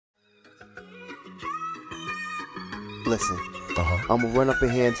listen. I'm gonna run up in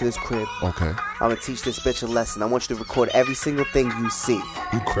here into this crib. Okay. I'm gonna teach this bitch a lesson. I want you to record every single thing you see.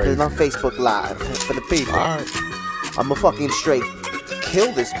 You Put crazy. it on Facebook Live for the people. All right. I'm gonna fucking straight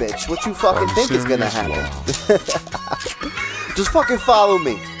kill this bitch. What you fucking think is gonna happen? Wow. Just fucking follow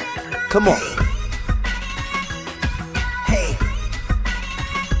me. Come on. Hey.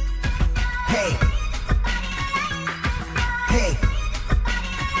 Hey. Hey.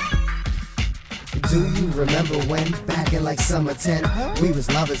 Do you remember when, back in like summer 10, we was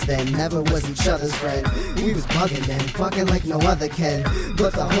lovers then, never was each other's friend. We was bugging then, fucking like no other can,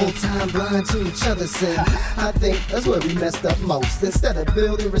 but the whole time blind to each other's sin. I think that's where we messed up most. Instead of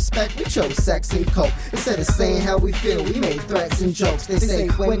building respect, we chose sex and coke. Instead of saying how we feel, we made threats and jokes. They say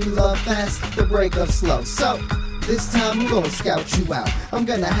when you love fast, the breakup slow. So this time I'm gonna scout you out. I'm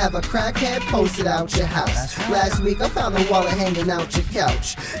gonna have a crackhead posted out your house. Last week I found a wallet hanging out your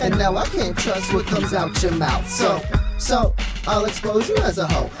couch, and now I can't trust what comes out your mouth. So I'll expose you as a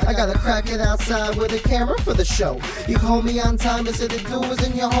hoe. I got a crackhead outside with a camera for the show. You called me on time and said the dude was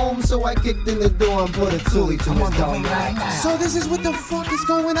in your home, so I kicked in the door and put a toolie to his dome. So this is what the fuck is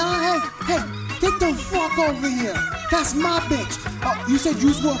going on? Hey, get the fuck over here. That's my bitch. Oh, you said you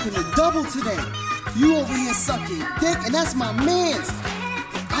was working the double today. You over here sucking dick, and that's my man's.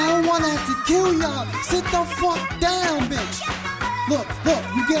 I don't wanna have to kill y'all. Sit the fuck down, bitch. Look,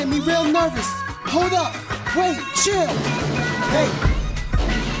 you getting me real nervous. Hold up, wait, chill. Hey.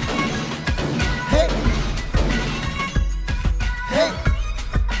 Hey. Hey.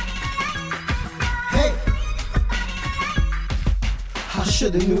 Hey. I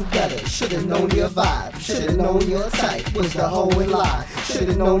should've knew better, should've known your vibe, should've known your type was the hoe and lie.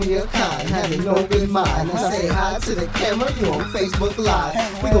 Should've known your kind, having no good mind. I say hi to the camera, you on Facebook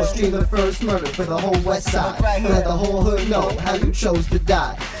Live. We gon' stream the first murder for the whole West Side. Let the whole hood know how you chose to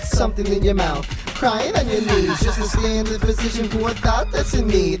die. Something in your mouth, crying on your knees, just to stay in the position for a thought that's in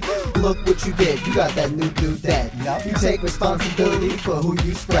need. Look what you did, you got that new dude dead. You take responsibility for who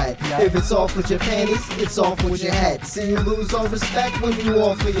you spread. If it's off with your panties, it's off with your head. See, you lose all respect when you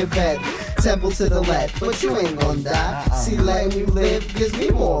off of your bed. Temple to the lead, but you ain't gonna die. See, letting you live gives me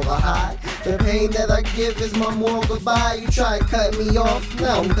more of a high. The pain that I give is my moral goodbye. You try to cut me off,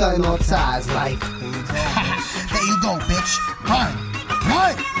 now I'm cutting off ties like. There you go, bitch. Run.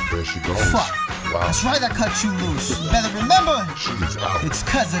 There she goes. Fuck. Wow. That's right, I cut you loose. Better remember, She's out. it's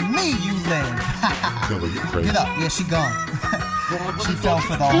cause of me you live. Killer, you crazy. Get up, yeah, she gone. She fell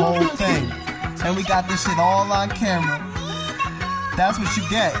for the whole thing. And we got this shit all on camera. That's what you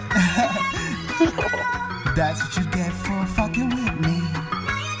get. That's what you get for fucking with me.